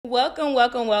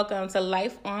Welcome to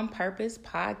Life on Purpose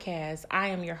podcast. I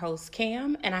am your host,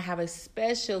 Cam, and I have a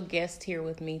special guest here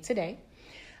with me today.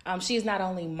 She is not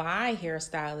only my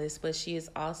hairstylist, but she is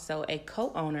also a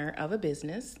co-owner of a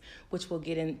business, which we'll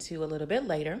get into a little bit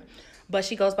later. But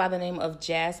she goes by the name of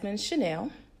Jasmine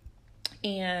Chanel.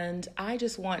 And I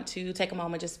just want to take a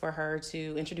moment just for her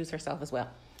to introduce herself as well.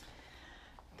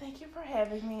 Thank you for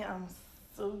having me. I'm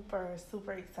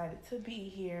super excited to be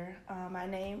here. My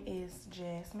name is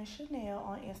Jasmine Chanel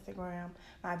on Instagram.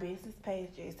 My business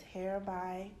page is hair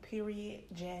by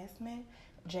Jasmine,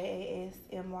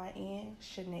 JASMYN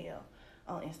Chanel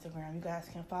on Instagram. You guys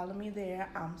can follow me there.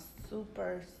 I'm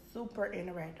super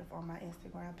interactive on my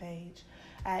Instagram page.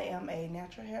 I am a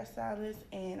natural hairstylist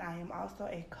and I am also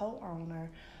a co-owner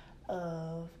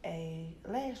of a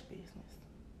lash business.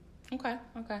 Okay.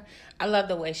 I love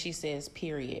the way she says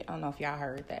period. I don't know if y'all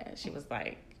heard that. She was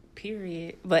like,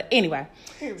 period. But anyway,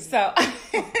 period. So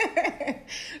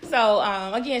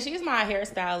again, she's my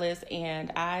hairstylist,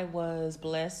 and I was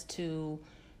blessed to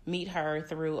meet her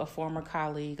through a former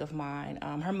colleague of mine,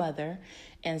 her mother.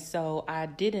 And so I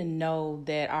didn't know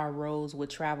that our roads would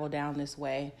travel down this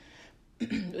way.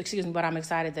 Excuse me, but I'm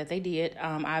excited that they did.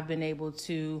 I've been able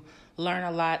to learn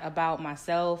a lot about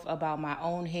myself, about my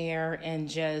own hair, and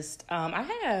just,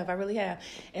 I really have.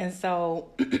 And so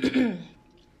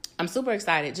I'm super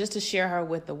excited just to share her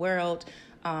with the world.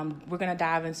 We're going to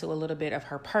dive into a little bit of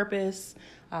her purpose.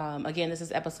 Again, this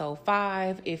is episode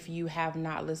 5. If you have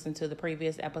not listened to the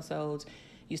previous episodes,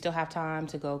 you still have time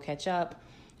to go catch up.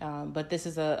 But this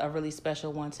is a really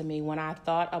special one to me. When I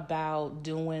thought about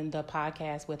doing the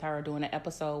podcast with her, doing an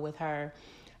episode with her,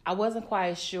 I wasn't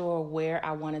quite sure where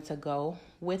I wanted to go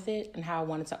with it and how I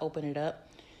wanted to open it up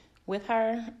with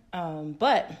her.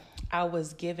 But I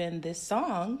was given this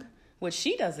song, which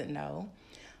she doesn't know,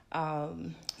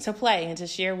 to play and to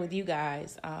share with you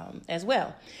guys as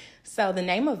well. So the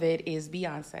name of it is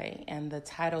Beyonce, and the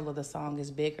title of the song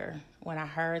is Bigger. When I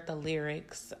heard the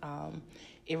lyrics,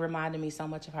 it reminded me so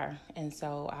much of her. And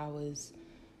so I was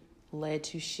led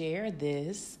to share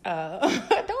this.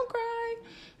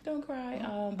 Don't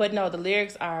cry. But no, the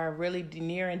lyrics are really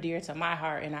near and dear to my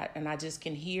heart. And I just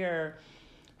can hear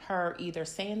her either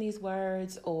saying these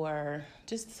words or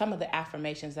just some of the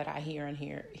affirmations that I hear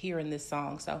in this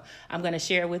song. So I'm going to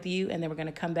share it with you, and then we're going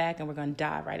to come back and we're going to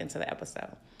dive right into the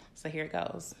episode. So here it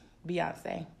goes.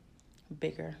 Beyonce,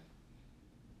 Bigger.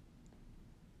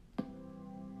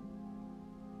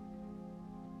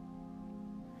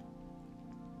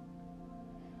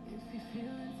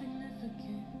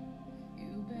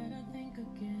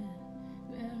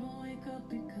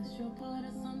 Because you're part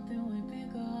of something way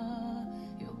bigger.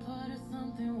 You're part of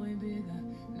something way bigger.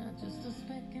 Not just a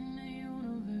speck in the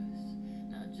universe,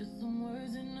 not just some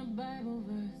words in the Bible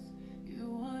verse.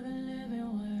 You are the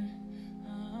living word.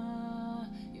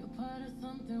 You're part of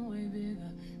something way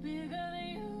bigger. Bigger than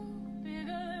you,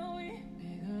 bigger than we,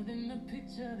 bigger than the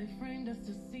picture they framed us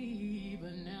to see.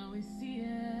 But now we see it,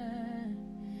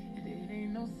 and it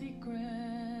ain't no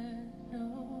secret,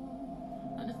 no.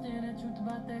 Understand the truth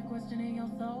about that question in your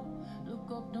soul. Look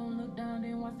up, don't look down,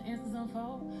 then watch the answers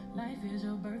unfold. Life is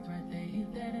your birthright, they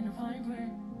hit that in the fine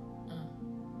print.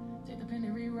 Take the pen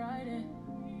and rewrite it.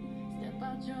 Step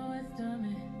out your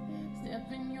estimate,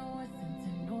 step in your essence,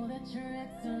 and know that you're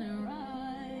excellent.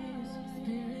 Rise,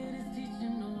 Spirit is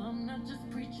teaching. No, I'm not just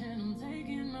preaching, I'm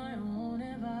taking my own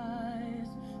advice.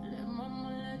 Let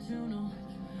mama let you know,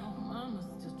 mama's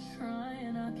still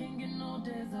trying. I can't get no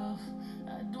days off.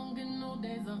 I don't get no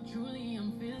days off, truly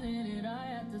I'm feeling it. I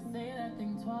have to say that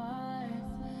thing twice.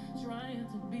 Trying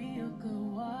to be a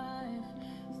good wife,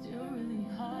 still really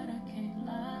hard, I can't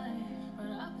lie.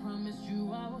 But I promised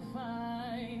you I would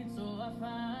fight, so I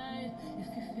fight. If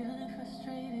you're feeling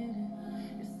frustrated,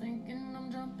 you're thinking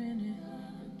I'm jumping in,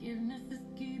 forgiveness is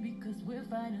key because we're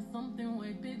fighting something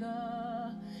way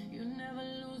bigger. You never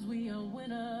lose, we are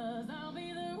winners. I'll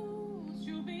be the roots,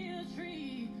 you be the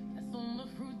tree. That's on the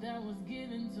fruit that was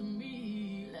given to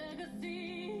me. Legacy.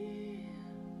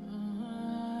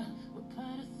 We're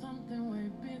part of something way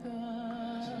bigger.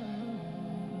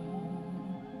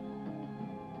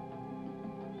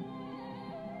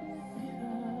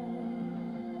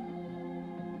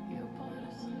 You're part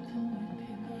of something way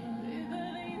bigger. Bigger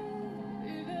than you,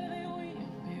 bigger than we,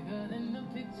 bigger than the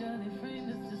picture they framed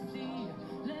us to see.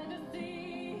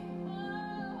 Legacy.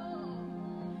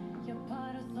 You're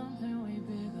part of something way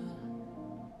bigger.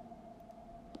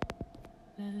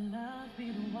 Let love be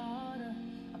the water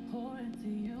I pour into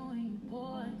you and you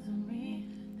pour into me.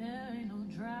 There ain't no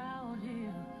drought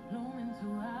here, blooming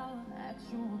throughout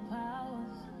actual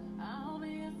powers. I'll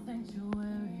be a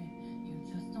sanctuary, you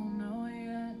just don't know it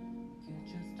yet.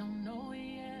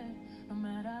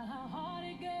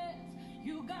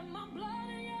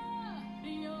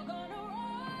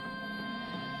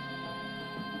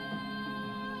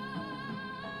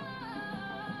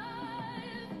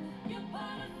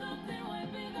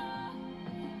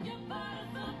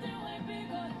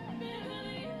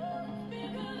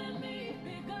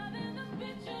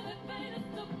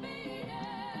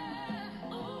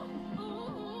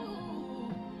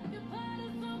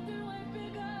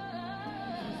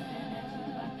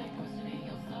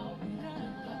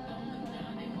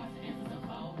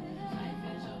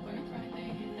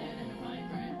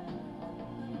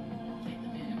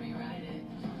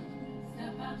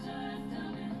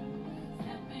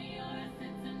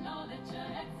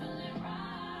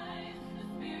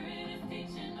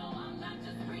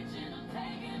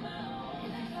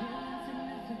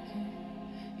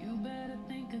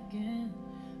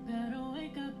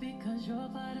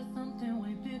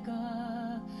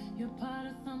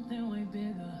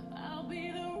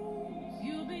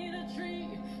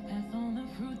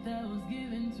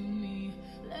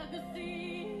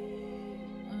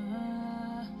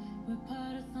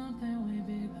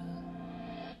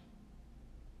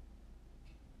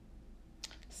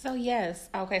 So yes,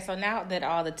 okay. So now that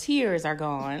all the tears are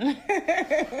gone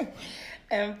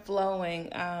and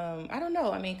flowing, I don't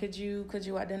know. I mean, could you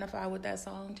identify with that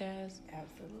song, Jazz?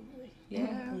 Absolutely.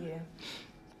 Yeah. Yeah.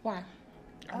 Why?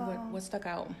 What stuck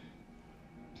out?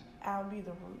 I'll be the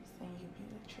roots and you be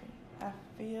the tree. I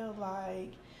feel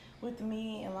like with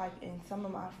me and like in some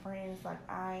of my friends, like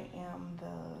I am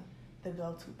the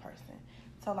go-to person.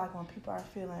 So like when people are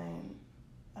feeling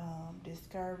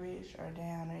discouraged or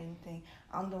down or anything,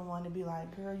 I'm the one to be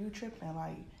like, girl, you tripping,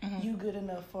 like you good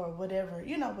enough for whatever,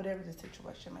 whatever the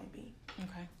situation may be.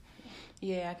 Okay.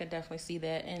 Yeah, I could definitely see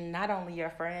that. And not only your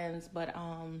friends, but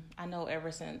I know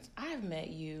ever since I've met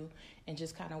you and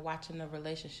just kind of watching the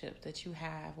relationship that you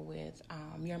have with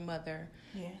your mother,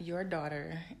 your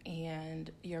daughter, and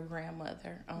your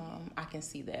grandmother, I can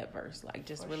see that verse, like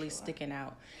just really sticking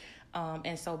out.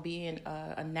 And so being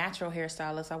a natural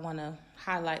hairstylist, I want to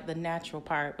highlight the natural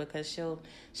part because she'll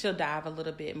dive a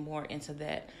little bit more into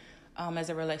that. As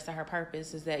it relates to her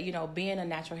purpose, is that, being a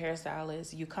natural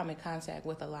hairstylist, you come in contact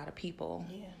with a lot of people.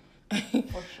 Yeah,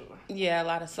 for sure. Yeah, a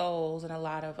lot of souls and a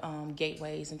lot of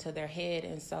gateways into their head.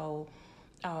 And so,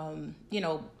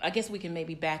 I guess we can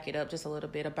maybe back it up just a little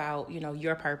bit about,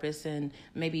 your purpose and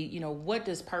maybe, what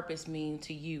does purpose mean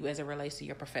to you as it relates to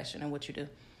your profession and what you do?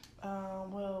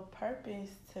 Well, purpose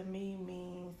to me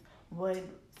means what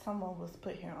someone was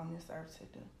put here on this earth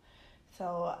to do.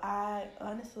 So I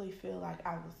honestly feel like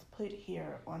I was put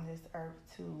here on this earth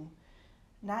to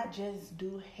not just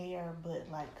do hair, but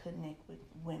like connect with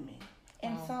women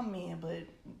and some men, but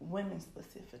women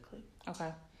specifically.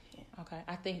 Okay. Yeah. Okay.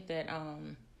 I think that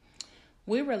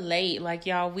we relate, like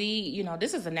y'all.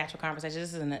 This is a natural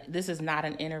conversation. This is not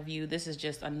an interview. This is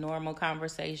just a normal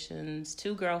conversations.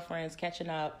 Two girlfriends catching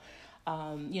up.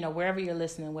 Wherever you're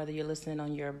listening, whether you're listening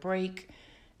on your break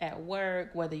at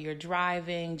work, whether you're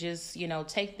driving, just,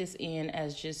 take this in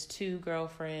as just two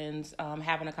girlfriends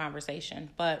having a conversation.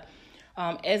 But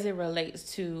as it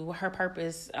relates to her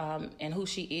purpose and who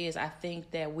she is, I think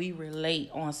that we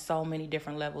relate on so many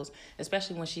different levels,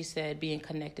 especially when she said being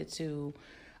connected to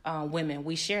women.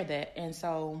 We share that. And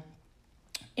so,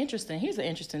 interesting. Here's an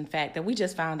interesting fact that we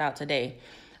just found out today.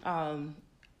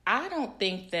 I don't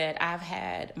think that I've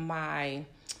had my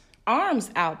arms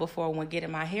out before when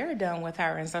getting my hair done with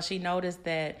her, and so she noticed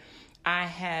that I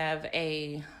have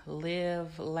a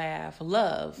live, laugh,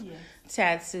 love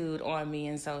tattooed on me,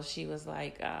 and so she was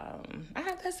like, I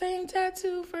have that same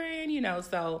tattoo, friend,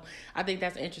 so I think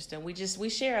that's interesting. We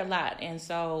share a lot, and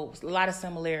so a lot of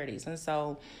similarities, and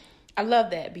so I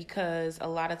love that because a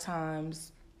lot of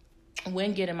times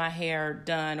when getting my hair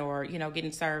done or,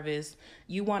 getting service,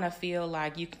 you want to feel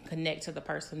like you can connect to the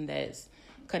person that's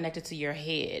connected to your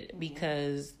head,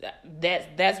 because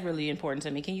that's really important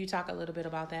to me. Can you talk a little bit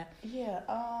about that? Yeah,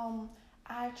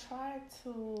 I try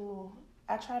to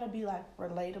be like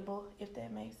relatable, if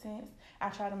that makes sense. I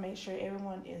try to make sure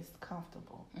everyone is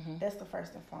comfortable. Mm-hmm. That's the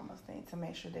first and foremost thing, to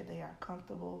make sure that they are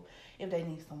comfortable, if they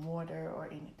need some water or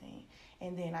anything.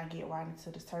 And then I get right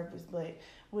into the service. But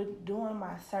with doing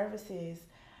my services,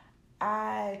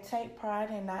 I take pride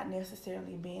in not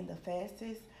necessarily being the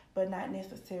fastest, but not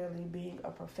necessarily being a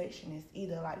perfectionist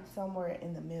either, like somewhere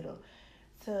in the middle,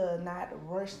 to not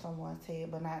rush someone's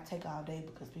head, but not take all day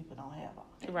because people don't have all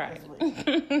day. Right.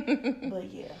 But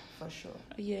yeah, for sure.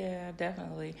 Yeah,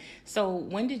 definitely. So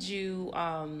when did you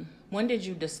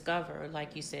discover,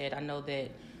 like you said, I know that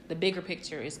the bigger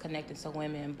picture is connected to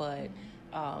women, but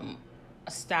a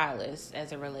stylist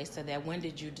as it relates to that, when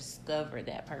did you discover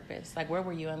that purpose? Like, where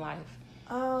were you in life?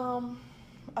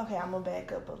 Okay, I'm gonna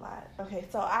back up a lot. Okay,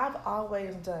 so I've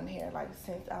always done hair like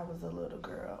since I was a little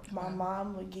girl. My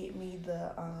mom would get me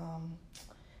the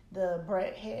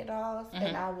Brat hair dolls,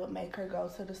 and I would make her go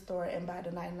to the store and buy the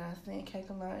 99-cent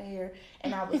Kakalon hair,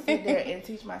 and I would sit there and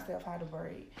teach myself how to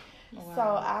braid. Wow. So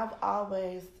I've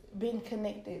always been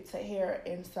connected to hair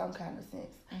in some kind of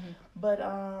sense. Mm-hmm. But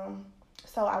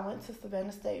so I went to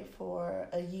Savannah State for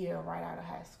a year right out of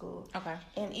high school. Okay.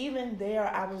 And even there,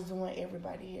 I was doing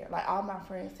everybody hair. Like, all my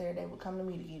friends said they would come to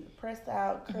me to get it pressed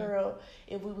out, curled,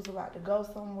 if we was about to go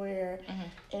somewhere.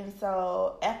 Mm-hmm. And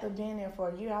so after being there for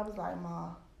a year, I was like,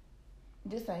 Mom,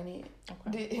 this ain't it.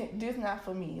 Okay. This not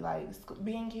for me. Like,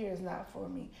 being here is not for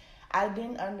me. I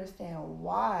didn't understand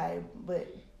why, but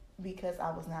because I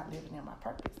was not living in my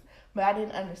purpose. But I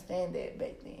didn't understand that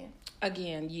back then.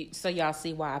 Again, so y'all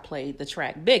see why I played the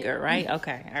track bigger, right?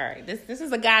 Okay, all right. This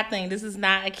is a God thing. This is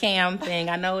not a Cam thing.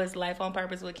 I know it's Life on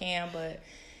Purpose with Cam, but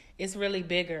it's really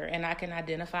bigger. And I can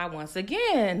identify once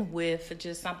again with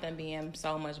just something being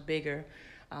so much bigger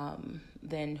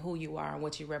than who you are and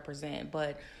what you represent.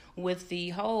 But with the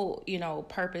whole,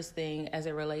 purpose thing as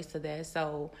it relates to that.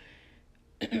 So,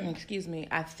 excuse me,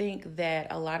 I think that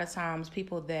a lot of times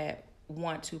people that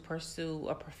want to pursue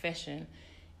a profession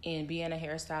in being a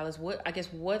hairstylist,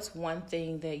 what's one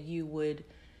thing that you would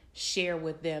share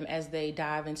with them as they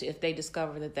dive into, if they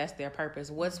discover that that's their purpose?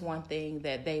 What's one thing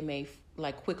that they may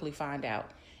quickly find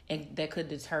out and that could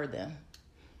deter them?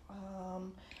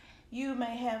 You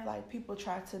may have people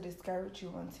try to discourage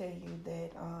you and tell you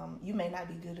that you may not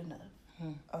be good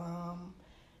enough.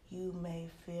 You may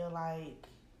feel like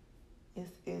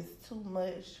it's too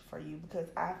much for you, because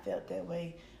I felt that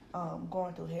way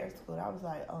going through hair school. I was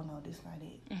like, oh no, this not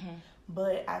it.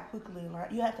 But I quickly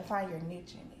learned you have to find your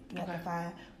niche in it. You have to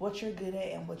find what you're good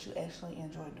at and what you actually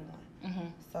enjoy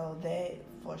doing. So that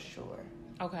for sure.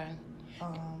 Okay.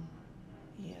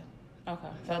 Yeah. Okay.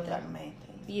 Those are the main things.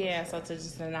 Yeah, so to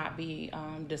just not be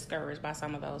discouraged by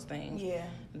some of those things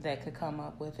that could come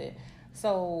up with it.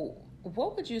 So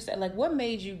what would you say, what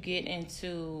made you get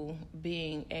into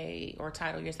being or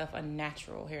title yourself a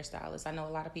natural hairstylist? I know a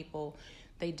lot of people,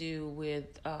 they do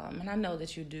with, and I know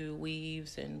that you do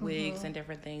weaves and wigs and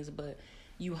different things, but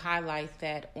you highlight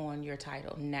that on your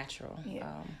title, natural.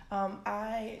 Yeah.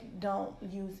 I don't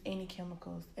use any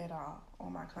chemicals at all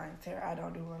on my clients' hair. I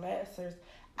don't do relaxers.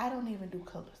 I don't even do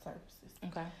color services.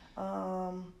 Okay.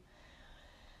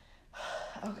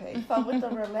 Okay, so with the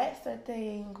relaxer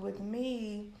thing with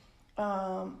me,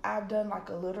 I've done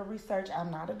a little research.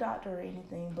 I'm not a doctor or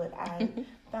anything, but I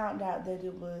found out that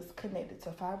it was connected to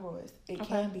fibroids. It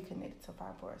can be connected to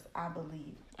fibroids, I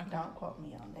believe. Don't quote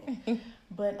me on that.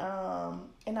 But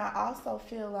and I also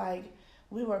feel like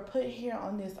we were put here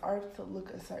on this earth to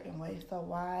look a certain way. So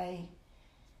why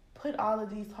put all of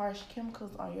these harsh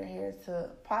chemicals on your hair to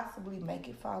possibly make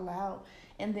it fall out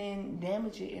and then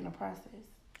damage it in the process?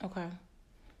 Okay.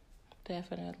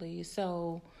 Definitely.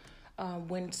 So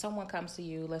when someone comes to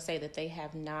you, let's say that they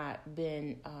have not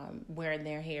been wearing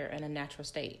their hair in a natural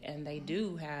state and they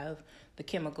do have the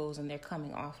chemicals and they're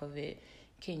coming off of it,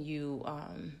 can you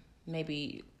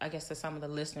maybe, I guess to some of the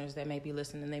listeners that may be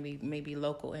listening, maybe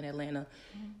local in Atlanta,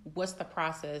 what's the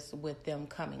process with them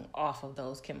coming off of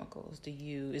those chemicals?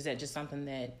 Is that just something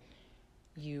that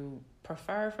you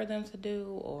prefer for them to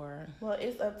do, or? Well,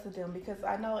 it's up to them, because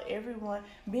I know everyone,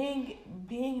 being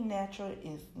natural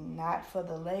is not for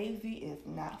the lazy, it's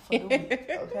not for the weak,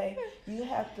 okay? You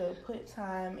have to put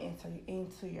time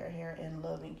into your hair and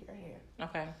loving your hair.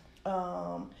 Okay.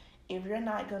 If you're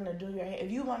not going to do your hair, if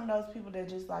you're one of those people that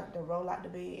just like to roll out the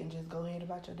bed and just go ahead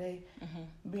about your day,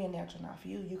 being natural not for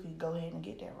you, you can go ahead and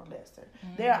get that relaxer.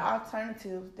 There are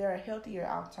alternatives. There are healthier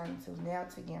alternatives now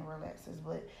to getting relaxers,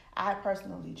 but I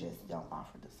personally just don't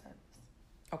offer the service.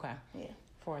 Okay. Yeah.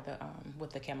 For the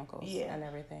with the chemicals and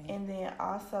everything. And then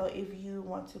also, if you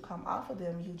want to come off of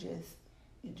them, you just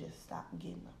stop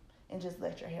getting them and just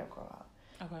let your hair grow out.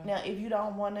 Okay. Now, if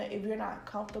you're not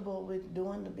comfortable with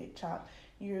doing the big chop,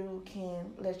 you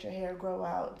can let your hair grow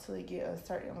out till it get a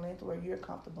certain length where you're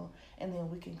comfortable, and then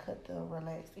we can cut the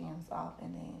relaxed ends off,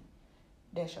 and then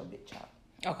that's your big chop.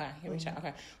 Okay,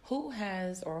 okay.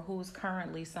 Who's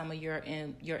currently some of your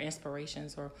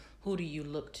inspirations, or who do you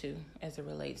look to as it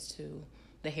relates to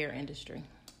the hair industry?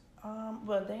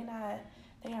 Well, they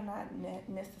are not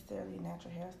necessarily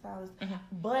natural hairstylists,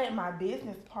 but my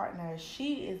business partner,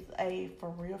 she is a for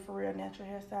real natural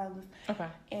hairstylist. Okay.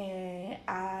 And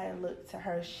I look to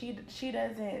her. She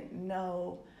doesn't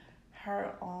know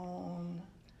her own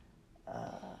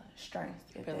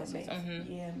strengths, if that makes sense.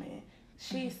 Yeah, man.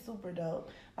 She's super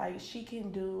dope. She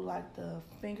can do the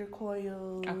finger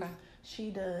coils. Okay.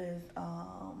 She does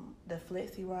the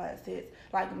flexi rod sets.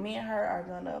 Me and her are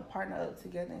gonna partner up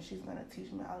together, and she's gonna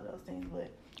teach me all of those things. But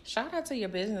shout out to your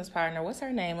business partner. What's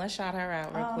her name? Let's shout her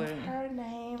out real quick. Her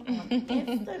name on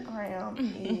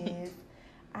Instagram is,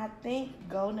 I think,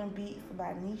 Golden Beats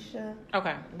by Nisha.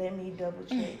 Okay. Let me double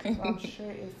check, because I'm sure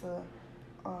it's a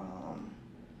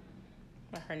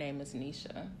Her name is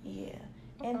Nisha. Yeah.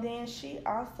 And then she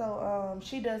also,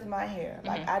 she does my hair.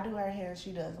 I do her hair,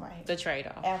 she does my hair. The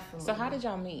trade-off. Absolutely. So how did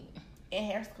y'all meet? In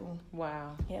hair school.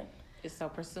 Wow. Yeah. So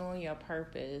pursuing your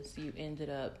purpose, you ended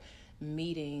up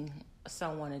meeting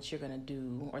someone that you're going to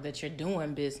do, or that you're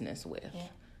doing business with. Yeah.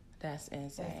 That's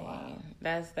insane.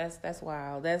 That's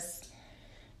wild. I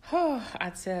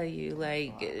tell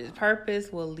you,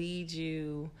 purpose will lead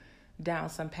you down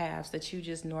some paths that you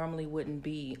just normally wouldn't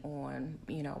be on,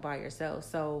 by yourself.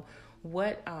 So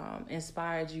what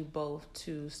inspired you both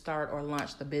to start or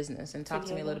launch the business? And talk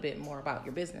to me a little bit more about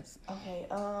your business. Okay.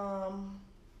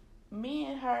 Me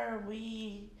and her,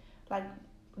 we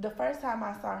the first time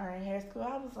I saw her in hair school,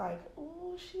 I was like,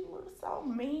 ooh, she looks so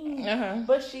mean. Uh-huh.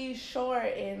 But she's short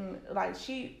and like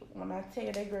when I tell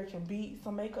you that girl can beat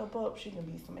some makeup up, she can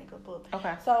beat some makeup up.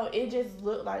 Okay. So it just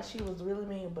looked like she was really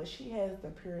mean, but she has the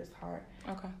purest heart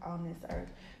on this earth.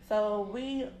 So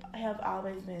we have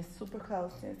always been super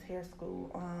close since hair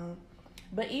school.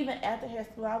 But even after hair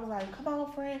school, I was like, come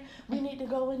on, friend, we need to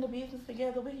go into business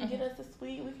together. We can get us a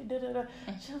suite. We can do that.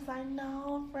 She was like,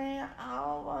 no, friend, I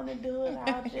don't want to do it.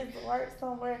 I'll just work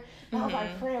somewhere. And I was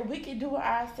like, friend, we can do it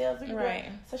ourselves. We can do it.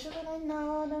 So she was like,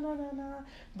 no.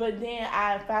 But then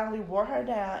I finally wore her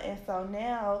down. And so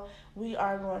now we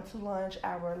are going to launch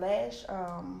our lash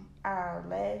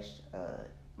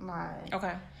line.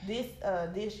 Okay.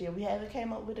 This year. We haven't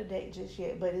came up with a date just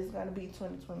yet, but it's going to be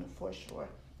 2020 for sure.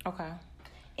 Okay.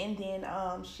 And then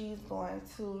she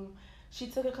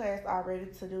took a class already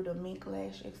to do the mink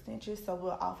lash extension, so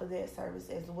we'll offer that service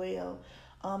as well.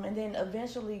 And then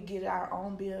eventually get our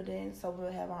own building, so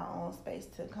we'll have our own space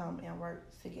to come and work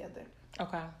together.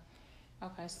 Okay.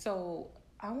 So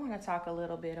I want to talk a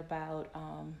little bit about,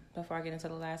 before I get into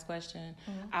the last question,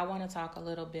 I want to talk a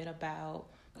little bit about,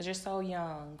 because you're so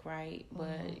young, right?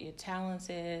 But you're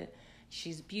talented.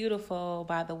 She's beautiful,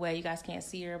 by the way. You guys can't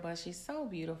see her, but she's so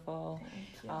beautiful,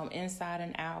 inside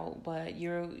and out. But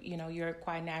you're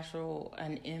quite natural,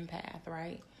 an empath,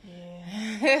 right?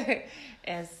 Yeah.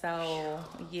 And so,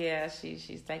 yeah,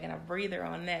 she's taking a breather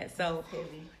on that. So,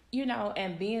 heavy.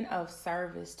 And being of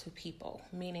service to people,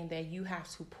 meaning that you have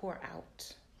to pour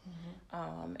out,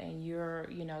 and you're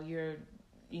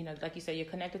like you said, you're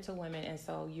connected to women, and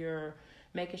so you're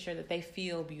making sure that they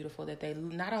feel beautiful, that they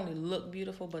not only look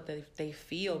beautiful, but that they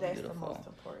feel beautiful. That's the most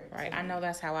important. Right. I know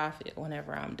that's how I feel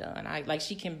whenever I'm done.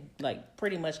 She can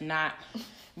pretty much not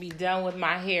be done with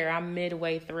my hair. I'm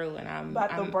midway through and I'm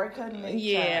the break cutting.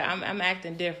 Yeah, I'm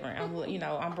acting different.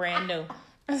 I'm brand new.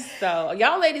 So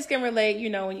y'all ladies can relate,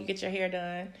 when you get your hair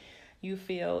done, you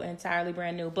feel entirely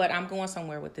brand new. But I'm going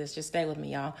somewhere with this. Just stay with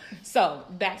me, y'all. So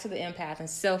back to the empath and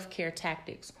self-care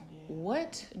tactics.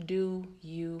 What do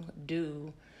you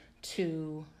do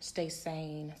to stay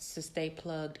sane, to stay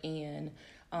plugged in,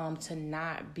 to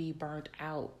not be burnt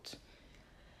out?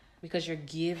 Because you're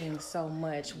giving so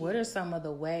much. What are some of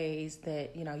the ways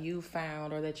that, you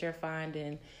found or that you're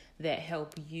finding that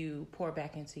help you pour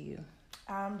back into you?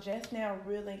 I'm just now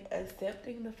really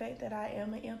accepting the fact that I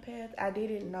am an empath. I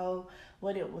didn't know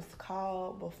what it was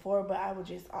called before, but I would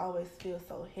just always feel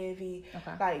so heavy.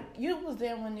 Okay. Like, you was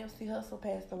there when Nipsey Hussle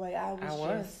passed away. I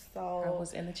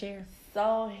was in the chair.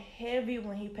 So heavy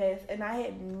when he passed, and I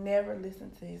had never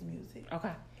listened to his music.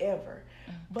 Okay. Ever.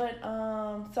 But,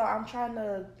 so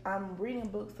I'm reading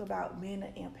books about being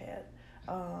an empath.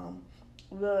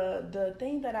 The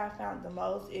thing that I found the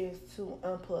most is to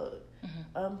unplug.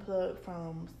 Unplug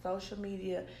from social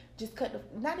media. Just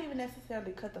not even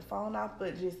necessarily cut the phone off,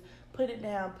 but just put it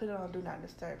down, put it on Do Not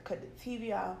Disturb, cut the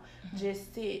TV off,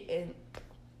 just sit and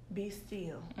be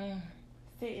still.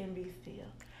 Sit and be still.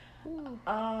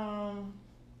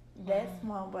 That's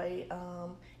one way.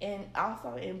 And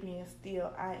also in being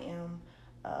still, I am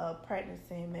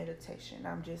practicing meditation.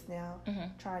 I'm just now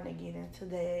trying to get into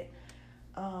that.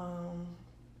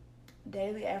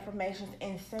 Daily affirmations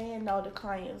and saying no to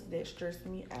clients that stress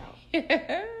me out.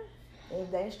 If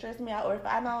they stress me out, or if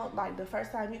I don't, the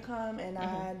first time you come and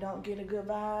I don't get a good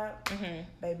vibe,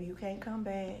 baby, you can't come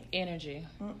back. Energy.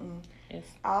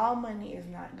 All money is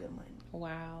not good money.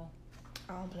 Wow.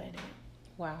 I don't play that.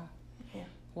 Wow. Yeah.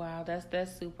 Wow,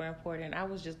 that's super important. I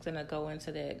was just going to go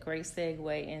into that. Great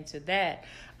segue into that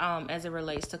as it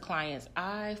relates to clients.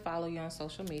 I follow you on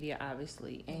social media,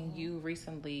 obviously, and you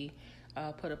recently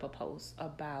put up a post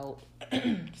about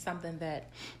something that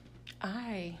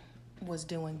I was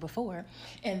doing before,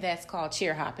 and that's called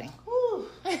chair hopping.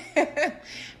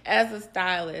 As a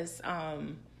stylist,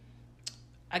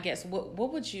 I guess,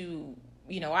 what would you,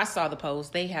 I saw the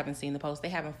post. They haven't seen the post. They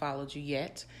haven't followed you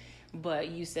yet. But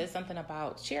you said something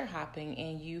about chair hopping,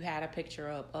 and you had a picture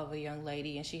up of a young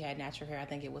lady, and she had natural hair. I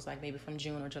think it was maybe from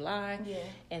June or July. Yeah.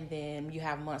 And then you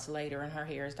have months later, and her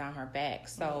hair is down her back.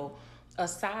 So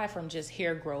aside from just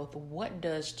hair growth, what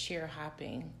does chair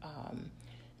hopping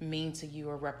mean to you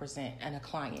or represent in a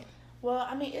client? Well,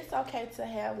 I mean, it's okay to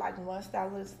have one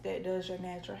stylist that does your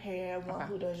natural hair, one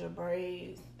who does your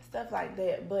braids, stuff like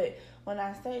that. But when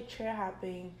I say chair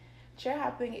hopping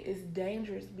is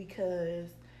dangerous because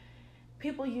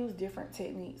people use different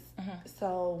techniques.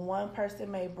 So one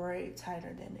person may braid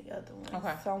tighter than the other one.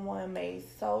 Okay. Someone may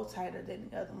sew tighter than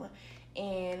the other one.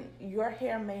 And your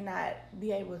hair may not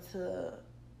be able to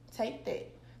take that.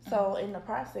 So in the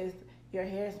process, your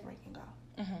hair is breaking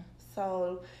off.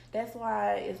 So that's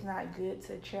why it's not good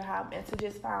to chair hop and to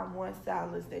just find one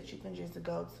stylist that you can just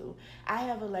go to. I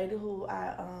have a lady who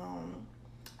I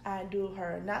do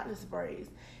her knotless braids.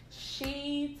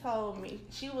 She told me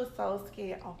she was so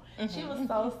scared. Oh, she was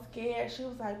so scared. She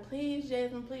was like, "Please,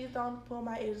 Jasmine, please don't pull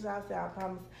my edges out." I said, "I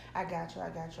promise, I got you, I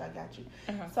got you, I got you."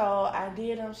 So I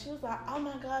did them. She was like, "Oh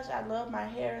my gosh, I love my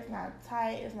hair. It's not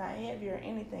tight, it's not heavy or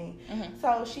anything."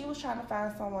 So she was trying to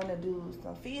find someone to do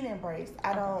some feeding braids.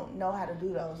 I don't know how to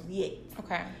do those yet.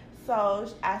 Okay. So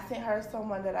I sent her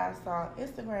someone that I saw on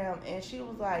Instagram, and she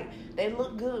was like, they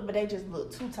look good, but they just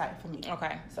look too tight for me.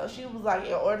 Okay. So she was like,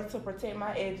 in order to protect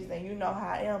my edges, and you know how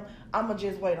I am, I'm going to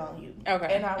just wait on you.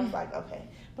 Okay. And I was like, okay.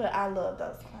 But I love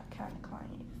those kind of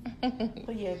clients.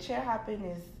 But yeah, chair hopping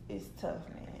is tough,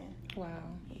 man. Wow.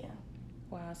 Yeah.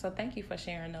 Wow. So thank you for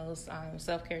sharing those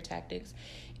self-care tactics.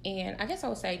 And I guess I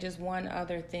would say just one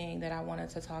other thing that I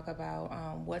wanted to talk about.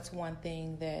 What's one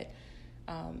thing that,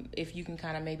 if you can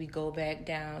kind of maybe go back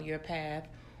down your path,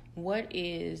 what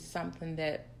is something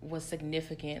that was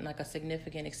significant, like a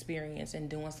significant experience in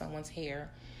doing someone's hair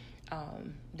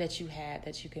that you had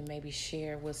that you can maybe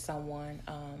share with someone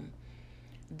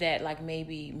that like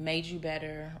maybe made you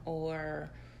better, or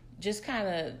just kind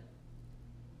of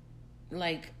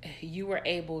like you were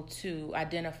able to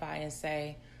identify and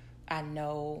say, I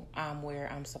know I'm where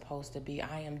I'm supposed to be.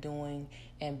 I am doing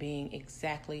and being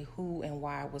exactly who and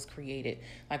why I was created.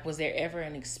 Like, was there ever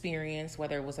an experience,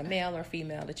 whether it was a male or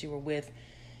female that you were with,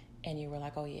 and you were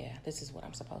like, oh yeah, this is what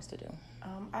I'm supposed to do?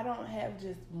 I don't have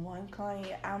just one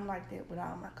client. I'm like that with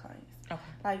all my clients. Okay.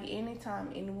 Like, anytime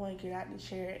anyone get out the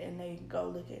chair and they go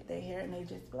look at their hair and they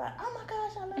just be like, oh my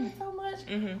gosh, I love it so much.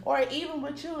 Or even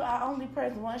with you, I only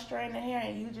press one strand of hair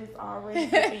and you just already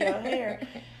flipping your hair.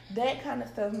 That kind of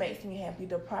stuff makes me happy.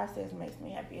 The process makes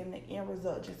me happy, and the end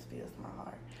result just fills my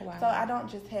heart. Wow. So I don't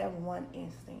just have one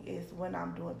instinct. It's when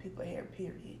I'm doing people's hair,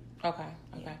 period. Okay.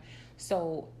 Yeah.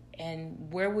 So,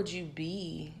 and where would you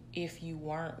be if you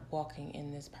weren't walking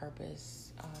in this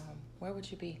purpose? Where would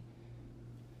you be?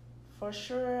 For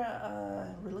sure,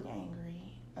 really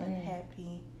angry,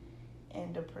 unhappy,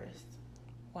 and depressed.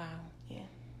 Wow. Yeah.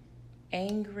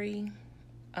 Angry,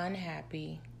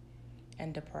 unhappy,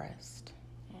 and depressed.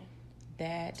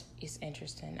 That is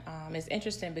interesting. It's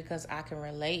interesting because I can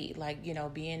relate, like, you know,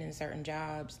 being in certain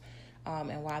jobs,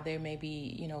 and while there may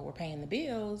be, you know, we're paying the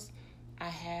bills, I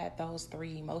had those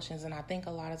three emotions. And I think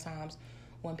a lot of times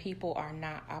when people are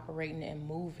not operating and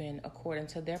moving according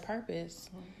to their purpose,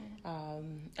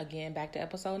 again, back to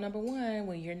episode number 1,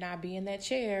 when you're not being that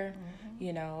chair,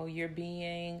 you know, you're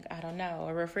being, I don't know,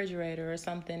 a refrigerator or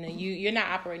something, and you're not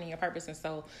operating your purpose. And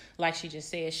so, like she just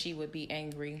said, she would be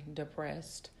angry,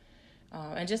 depressed,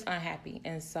 and just unhappy.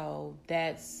 And so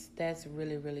that's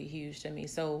really, really huge to me.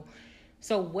 So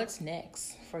what's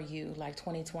next for you? Like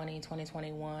 2020,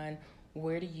 2021,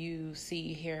 where do you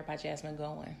see Hair by Jasmine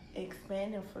going?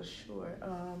 Expanding for sure.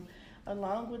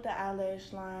 Along with the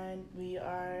eyelash line, we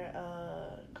are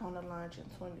going to launch in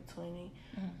 2020.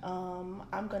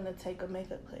 I'm going to take a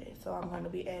makeup class, so I'm going to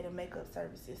be adding makeup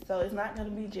services. So it's not going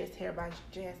to be just Hair by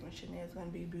Jasmine Chanel. It's going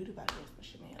to be Beauty by Jasmine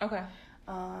Chanel. Okay.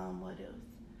 What else?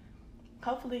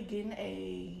 Hopefully getting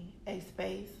a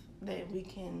space that we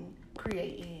can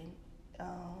create in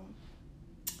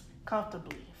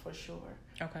comfortably, for sure.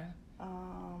 Okay.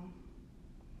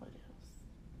 What else?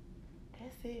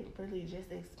 That's it, really,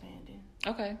 just expanding.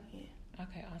 Okay. Yeah.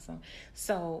 Okay, awesome.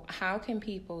 So how can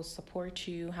people support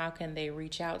you? How can they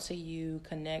reach out to you,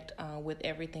 connect with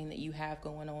everything that you have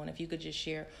going on? If you could just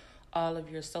share all of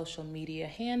your social media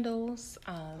handles,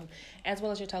 as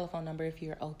well as your telephone number if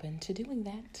you're open to doing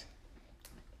that.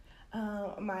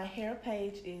 My hair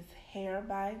page is Hair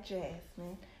by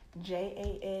Jasmine,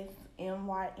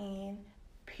 JASMYN,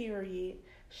 period,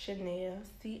 Chanel,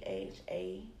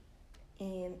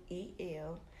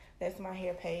 CHANEL. That's my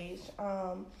hair page.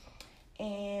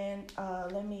 And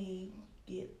let me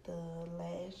get the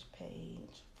lash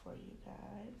page for you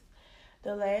guys.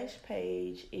 The lash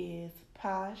page is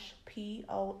Posh,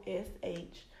 POSH _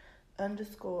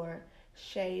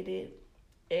 shaded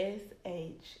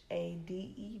SHADED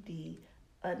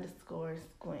 _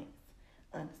 squints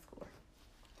 _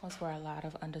 That's where a lot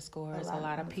of underscores, a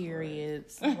lot of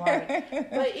periods. Right.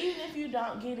 But even if you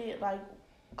don't get it, like,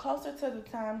 closer to the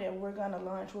time that we're going to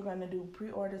launch, we're going to do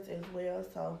pre-orders as well.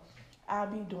 So I'll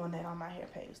be doing that on my hair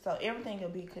page. So everything will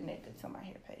be connected to my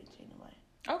hair page anyway.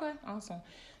 Okay, awesome.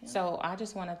 Yeah. So I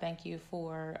just want to thank you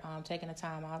for taking the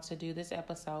time out to do this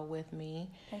episode with me.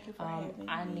 Thank you for having me.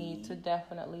 I need to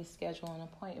definitely schedule an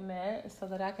appointment so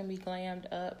that I can be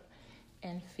glammed up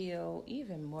and feel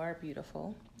even more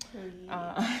beautiful.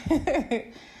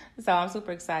 So I'm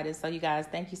super excited. So you guys,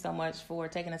 thank you so much for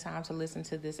taking the time to listen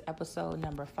to this episode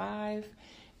number 5.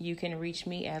 You can reach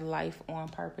me at Life on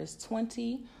Purpose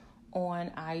 20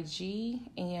 on IG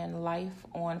and Life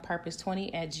on Purpose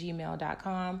 20 at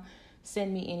gmail.com.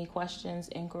 Send me any questions,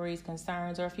 inquiries,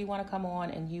 concerns, or if you want to come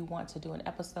on and you want to do an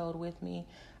episode with me,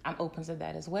 I'm open to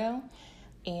that as well.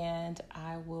 And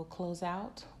I will close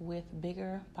out with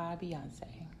Bigger by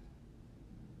Beyonce.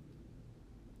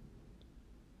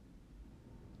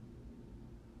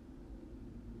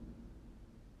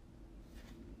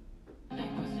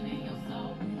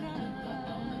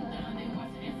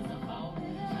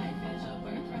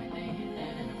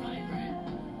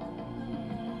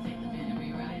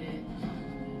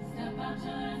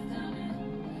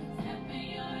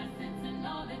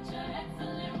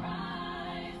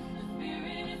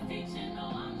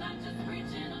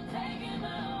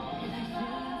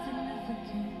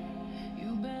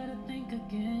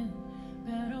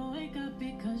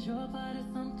 You're part of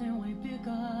something way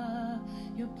bigger.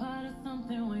 You're part of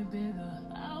something way bigger.